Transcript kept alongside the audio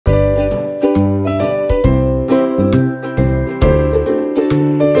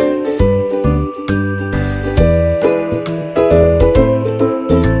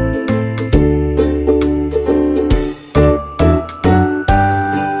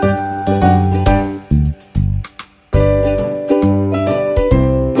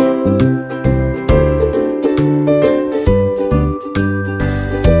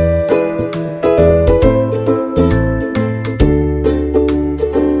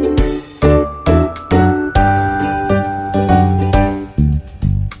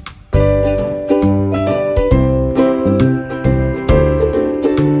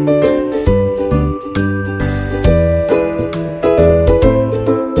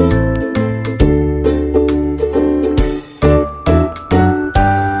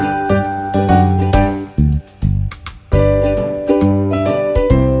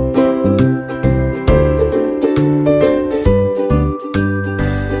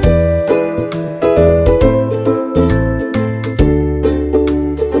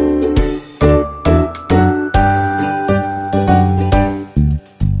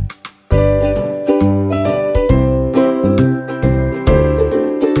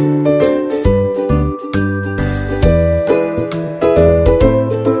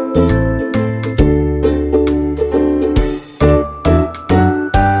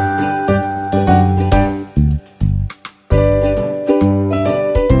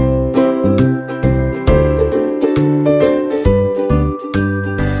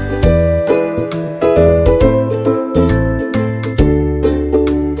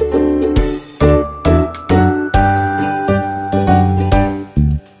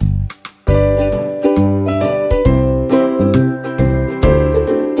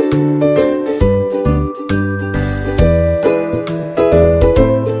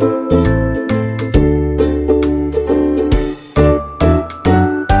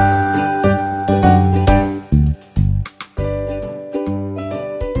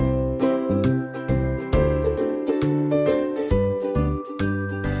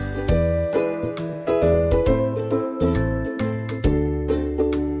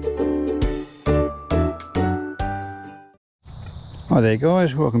Hi there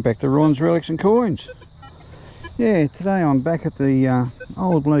guys, welcome back to Ron's Relics and Coins. Yeah, today I'm back at the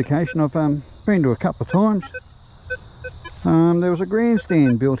old location I've been to a couple of times. There was a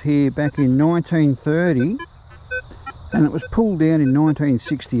grandstand built here back in 1930 and it was pulled down in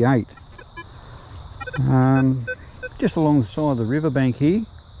 1968. Just along the side of the riverbank here,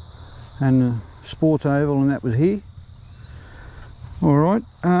 and the sports oval and that was here. Alright,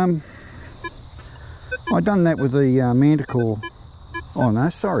 I done that with the Manticore. Oh no,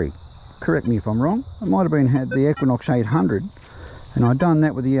 sorry, correct me if I'm wrong. It might have been had the Equinox 800 and I done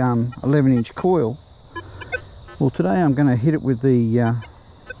that with the 11-inch coil. Well, today I'm going to hit it with the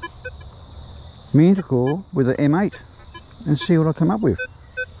Manticore with the M8 and see what I come up with.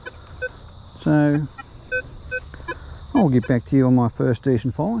 So I'll get back to you on my first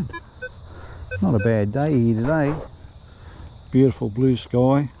decent find. Not a bad day here today. Beautiful blue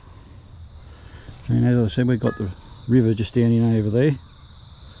sky, and as I said, we've got the river just down in over there.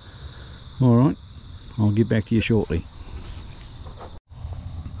 Alright, I'll get back to you shortly.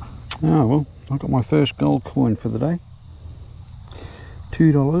 Oh well, I got my first gold coin for the day.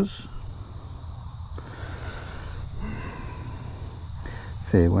 $2.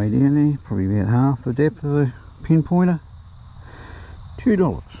 Fair way down there, probably about half the depth of the pinpointer.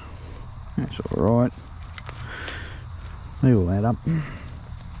 $2. That's alright. They all add up.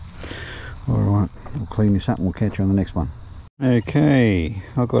 Alright, we'll clean this up and we'll catch you on the next one. Okay,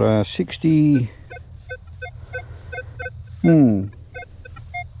 I've got a 63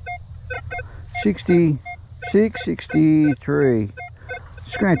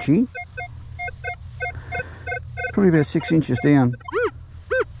 scratchy, probably about 6 inches down.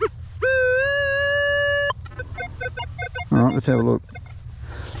 Alright, let's have a look.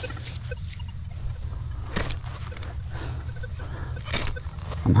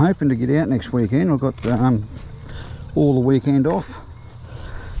 I'm hoping to get out next weekend. I've got all the weekend off,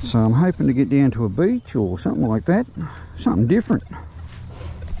 so I'm hoping to get down to a beach or something like that, something different.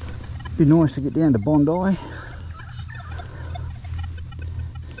 Be nice to get down to Bondi,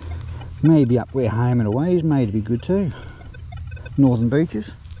 maybe up where Home and Away is made to be good too, northern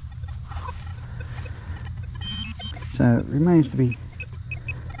beaches. So it remains to be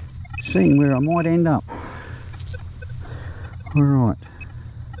seen where I might end up. Alright,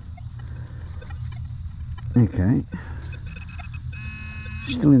 okay,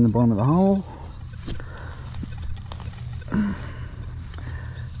 still in the bottom of the hole.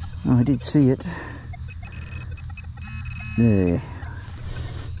 Oh, I did see it there.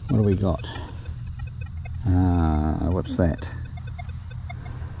 What do we got? What's that?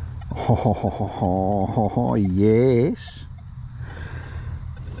 Oh, yes,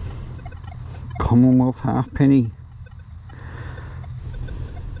 Commonwealth halfpenny.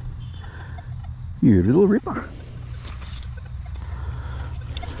 You little ripper.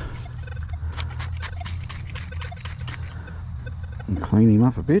 And clean him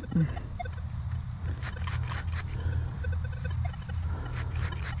up a bit.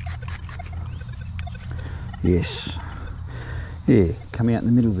 Yes. Yeah, come out in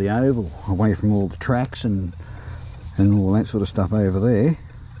the middle of the oval, away from all the tracks and all that sort of stuff over there.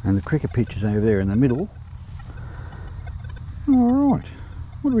 And the cricket pitches over there in the middle. Alright,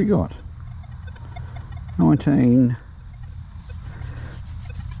 what do we got?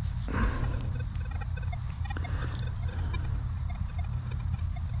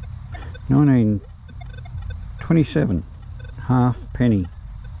 half penny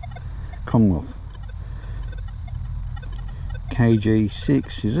Commonwealth.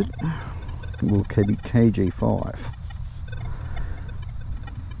 KG6 is it? Well, KG5.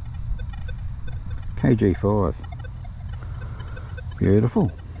 KG5. Beautiful.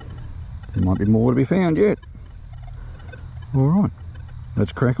 There might be more to be found yet. Alright,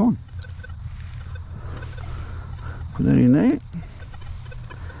 let's crack on. Put that in there.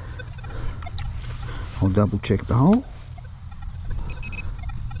 I'll double check the hole.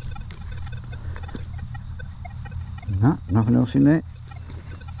 No, nothing else in there.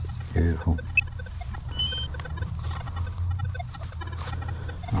 Beautiful.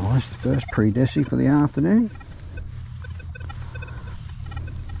 Oh, that's the first pre-deci for the afternoon.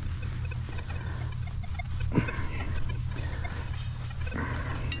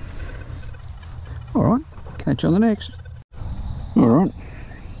 Alright, catch you on the next. Alright,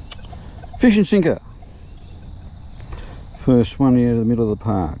 fishing sinker. First one out of the middle of the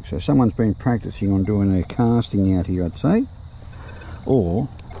park. So someone's been practicing on doing their casting out here, I'd say. Or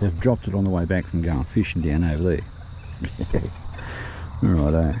they've dropped it on the way back from going fishing down over there.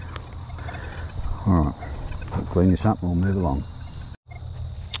 Righto. Alright, I'll clean this up and we'll move along.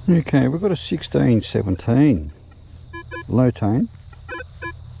 Okay, we've got a 1617 low tone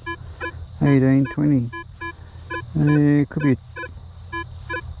 18, 20. Could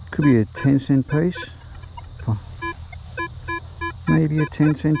be a 10-cent piece. Maybe a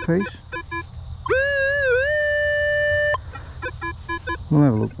 10-cent piece. We'll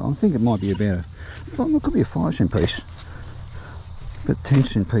have a look. I think it might be about it could be a 5-cent piece, but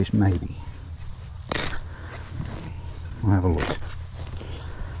 10-cent piece maybe. We'll have a look.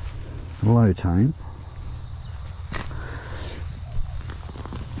 Low tone.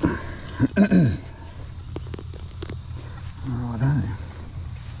 Righto.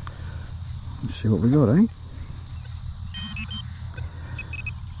 Let's see what we got, eh?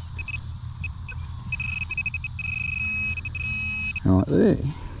 Right there.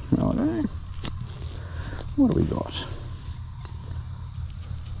 Righto. What do we got?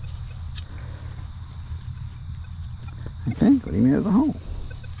 Okay, got him out of the hole.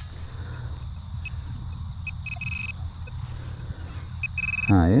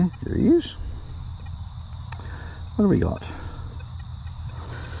 Oh yeah, there he is. What do we got?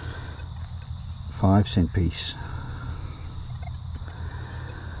 5-cent piece.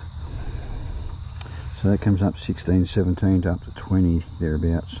 So that comes up 16, 17 to up to 20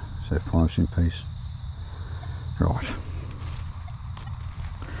 thereabouts. So 5-cent piece. Right.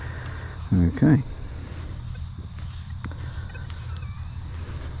 Okay.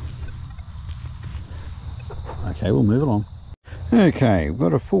 Okay, we'll move it on. Okay, we've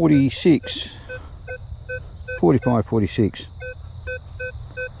got a 46, 45, 46.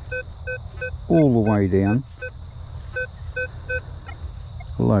 All the way down.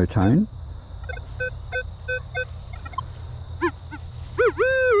 Low tone.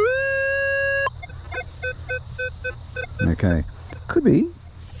 Okay, could be,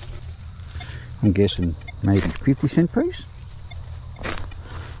 I'm guessing maybe 50-cent piece.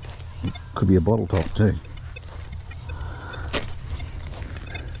 Could be a bottle top too.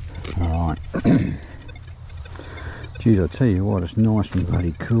 Alright. Geez, I tell you what, it's nice and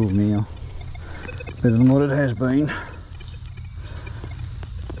bloody cool now. Better than what it has been.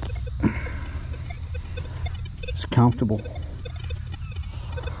 It's comfortable.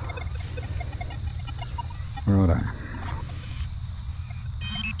 Righto.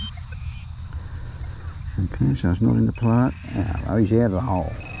 Okay, so it's not in the plant. Oh, he's out of the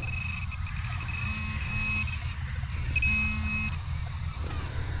hole.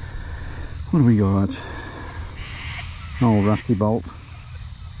 What do we got? Oh, rusty bolt.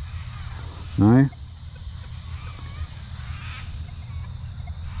 No.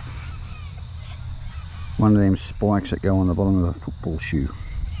 One of them spikes that go on the bottom of a football shoe.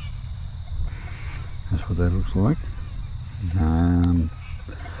 That's what that looks like.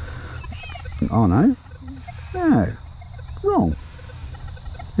 Oh no. No. Wrong.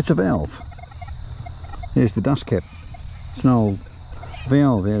 It's a valve. There's the dust cap. It's an old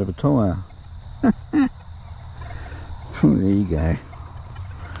valve out of a tyre. There you go.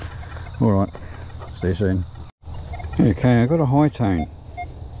 Alright. See you soon. Okay, I got a high tone.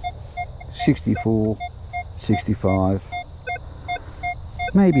 64, 65,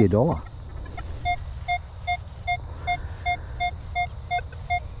 maybe $1.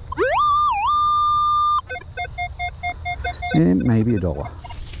 Yeah, maybe $1.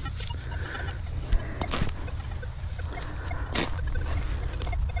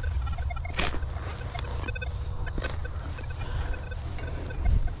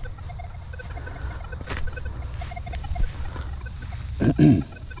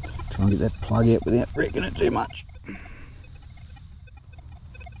 Try and get that plug out without wrecking it too much.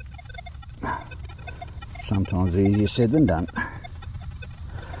 Sometimes easier said than done.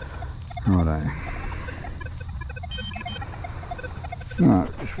 Righto. Right,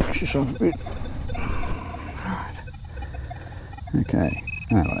 just fix this off a bit. Right. Okay.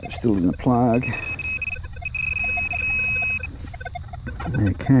 Alright, still in the plug.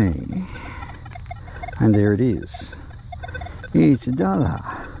 Okay. And there it is. It's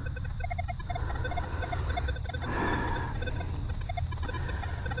 $1.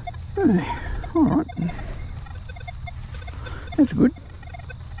 Alright. That's good.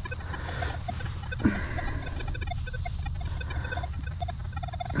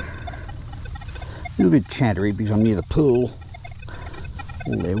 A little bit chattery because I'm near the pool.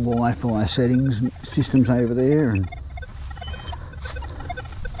 All their Wi-Fi settings and systems over there, and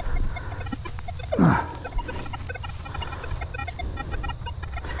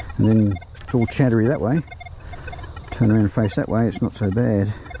then it's all chattery that way. Turn around and face that way, it's not so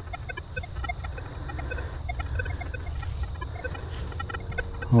bad.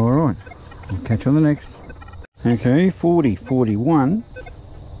 Alright, I'll catch you on the next. Okay, 40, 41.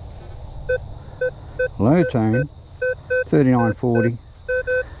 Low tone, 39, 40.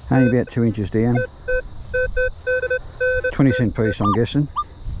 Only about 2 inches down. 20-cent piece, I'm guessing.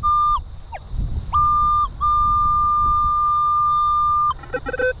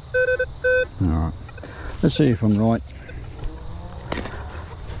 Alright, let's see if I'm right.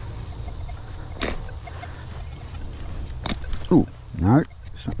 Oh, no,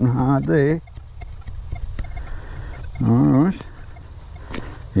 something hard there. Alright.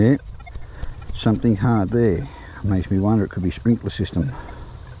 Yeah, something hard there. Makes me wonder it could be sprinkler system.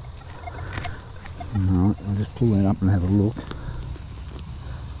 Alright, I'll just pull that up and have a look.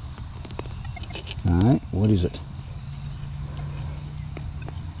 No, what is it?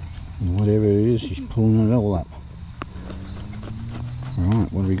 Whatever it is, he's pulling it all up.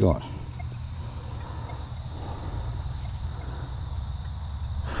 Alright, what have we got?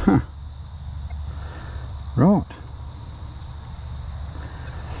 Huh. Right.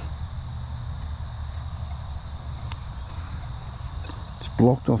 It's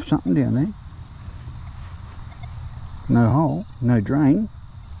blocked off something down there. No hole, no drain.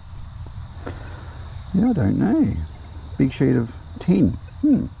 Yeah, I don't know. Big sheet of tin.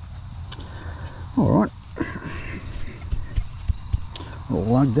 Alright. I'll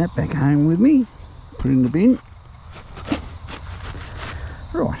lug that back home with me. Put it in the bin.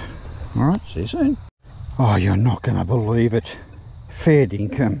 Right. Alright, see you soon. Oh, you're not going to believe it. Fair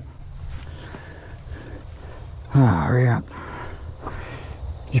dinkum. Hurry up.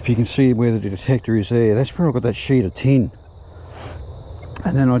 If you can see where the detector is there, that's where I got that sheet of tin.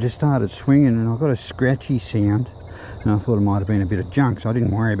 And then I just started swinging and I got a scratchy sound. And I thought it might have been a bit of junk, so I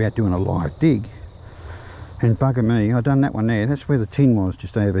didn't worry about doing a live dig. And bugger me, I done that one there. That's where the tin was,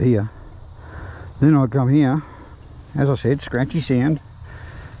 just over here. Then I come here, as I said, scratchy sound.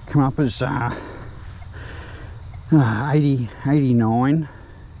 Come up as 89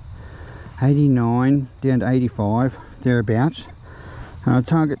 down to 85, thereabouts. And I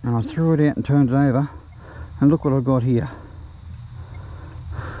took it and I threw it out and turned it over. And look what I got here.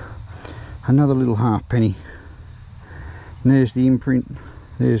 Another little halfpenny. And there's the imprint,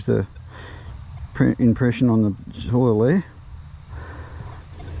 there's the impression on the soil there.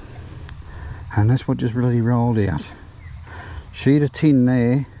 And that's what just really rolled out. Sheet of tin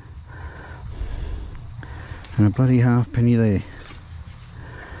there. And a bloody halfpenny there.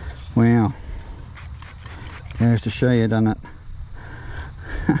 Wow. Goes to show you, doesn't it?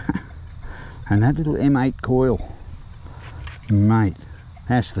 And that little M8 coil. Mate,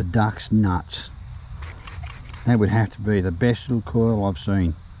 that's the duck's nuts. That would have to be the best little coil I've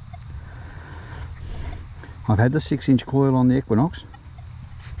seen. I've had the 6-inch coil on the Equinox,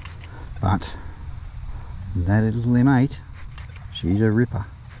 but that little M8, she's a ripper.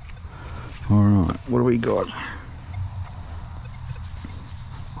 Alright, what do we got?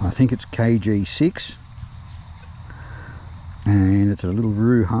 I think it's KG6, and it's a little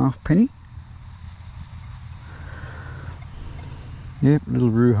Roo halfpenny. Yep, little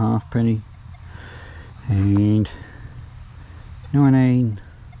Roo halfpenny. And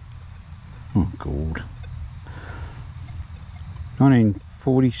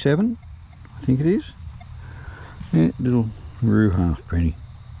 1947, I think it is. Yeah, little Roo halfpenny.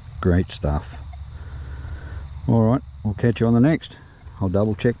 Great stuff. Alright, I'll catch you on the next. I'll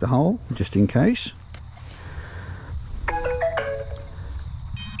double check the hole just in case.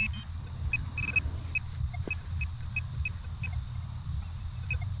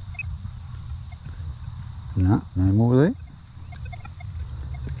 No, no more there.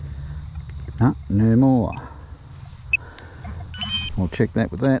 No, no more. I'll check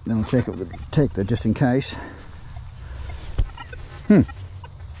that with that, then I'll check it with the detector just in case.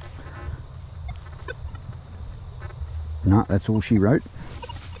 No, that's all she wrote.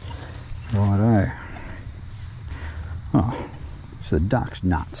 Righto. Oh, it's the duck's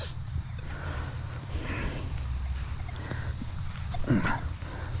nuts.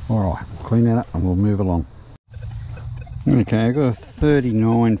 Alright, we'll clean that up and we'll move along. Okay, I got a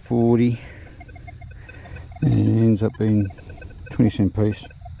 39.40 and it ends up being 20-cent piece.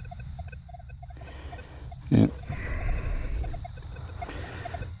 Yep.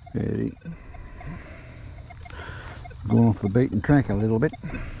 Ready. Gone off the beaten track a little bit,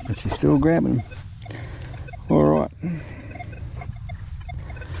 but she's still grabbing them. Alright.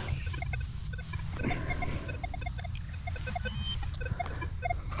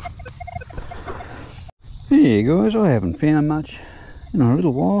 Yeah guys, I haven't found much in a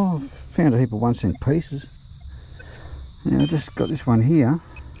little while. I've found a heap of 1-cent pieces. Now I just got this one here.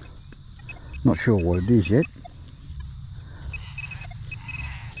 Not sure what it is yet.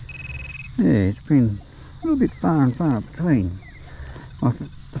 Yeah, it's been a little bit far and far between. Like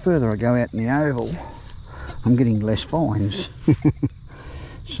the further I go out in the oval, I'm getting less finds.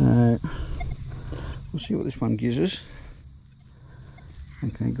 So we'll see what this one gives us.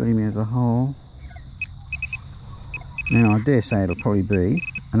 Okay, got him out of the hole. Now I dare say it'll probably be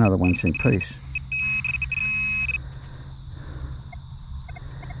another 1 cent piece.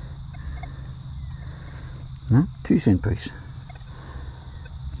 No, 2 cent piece.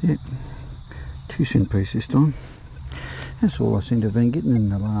 Yep, 2 cent piece this time. That's all I seem to have been getting in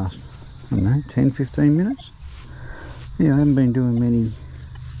the last, I don't know, 10-15 minutes. Yeah, I haven't been doing many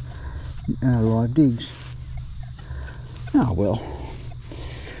live digs. Oh well,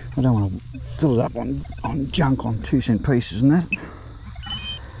 I don't want to fill it up on junk on 2 cent pieces and that.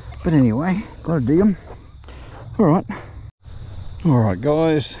 But anyway, got to dig them. Alright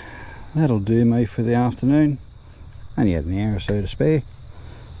guys, that'll do me for the afternoon. Only had an hour or so to spare.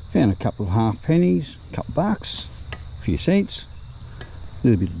 Found a couple of half pennies, a couple bucks, a few cents, a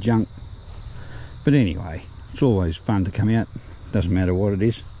little bit of junk. But anyway, it's always fun to come out, doesn't matter what it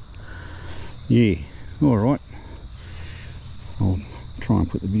is. Yeah, alright. I'll try and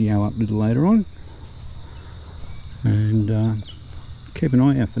put the video up a little later on. And keep an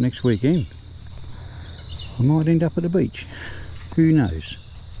eye out for next weekend. I might end up at the beach. Who knows?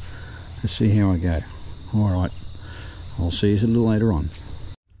 Let's see how I go. Alright, I'll see you a little later on.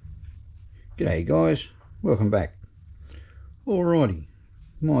 G'day guys, welcome back. Alrighty,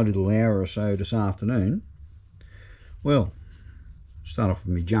 my little hour or so this afternoon. Well, start off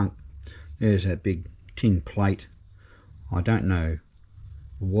with my junk. There's that big tin plate. I don't know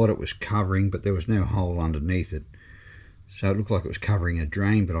what it was covering, but there was no hole underneath it. So it looked like it was covering a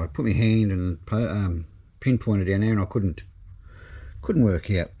drain, but I put my hand and pinpointed down there and I couldn't work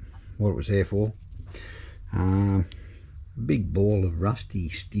out what it was there for. A big ball of rusty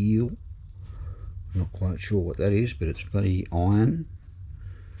steel. Not quite sure what that is, but it's bloody iron.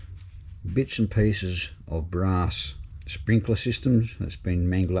 Bits and pieces of brass sprinkler systems that's been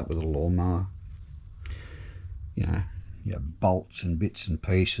mangled up with a lawnmower. You know, your bolts and bits and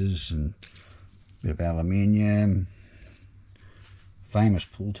pieces, and a bit of aluminium. Famous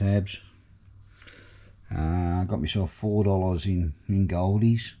pull tabs. I got myself $4 in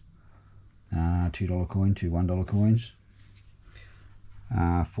goldies. $2 coin, 2 $1 coins.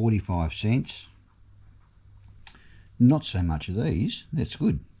 45 cents. Not so much of these, that's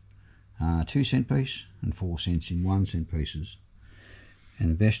good. 2 cent piece and 4 cents in 1 cent pieces.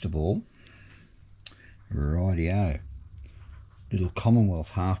 And best of all, rightio, little Commonwealth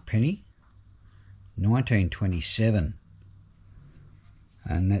halfpenny, 1927.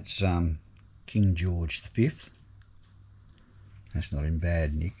 And that's King George V. That's not in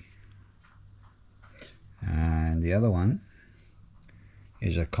bad nick. And the other one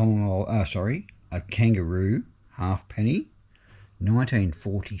is a Commonwealth, a kangaroo halfpenny,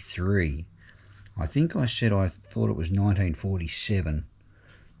 1943. I think I said I thought it was 1947,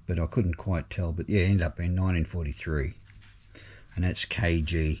 but I couldn't quite tell. But yeah, it ended up being 1943, and that's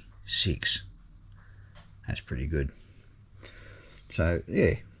KG 6. That's pretty good. So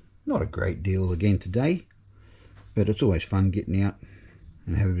yeah, not a great deal again today, but it's always fun getting out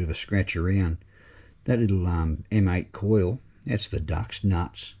and have a bit of a scratch around. That little M8 coil, that's the duck's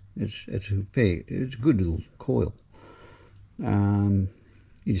nuts. It's a good little coil.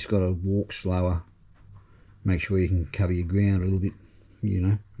 You just got to walk slower, make sure you can cover your ground a little bit, you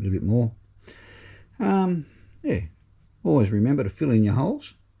know, a little bit more. Yeah, always remember to fill in your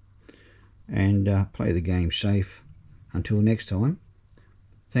holes and play the game safe. Until next time,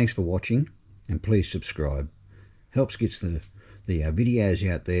 thanks for watching, and please subscribe. Helps gets the videos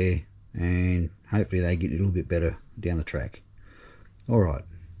out there, and hopefully they get a little bit better down the track. Alright,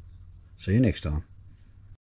 see you next time.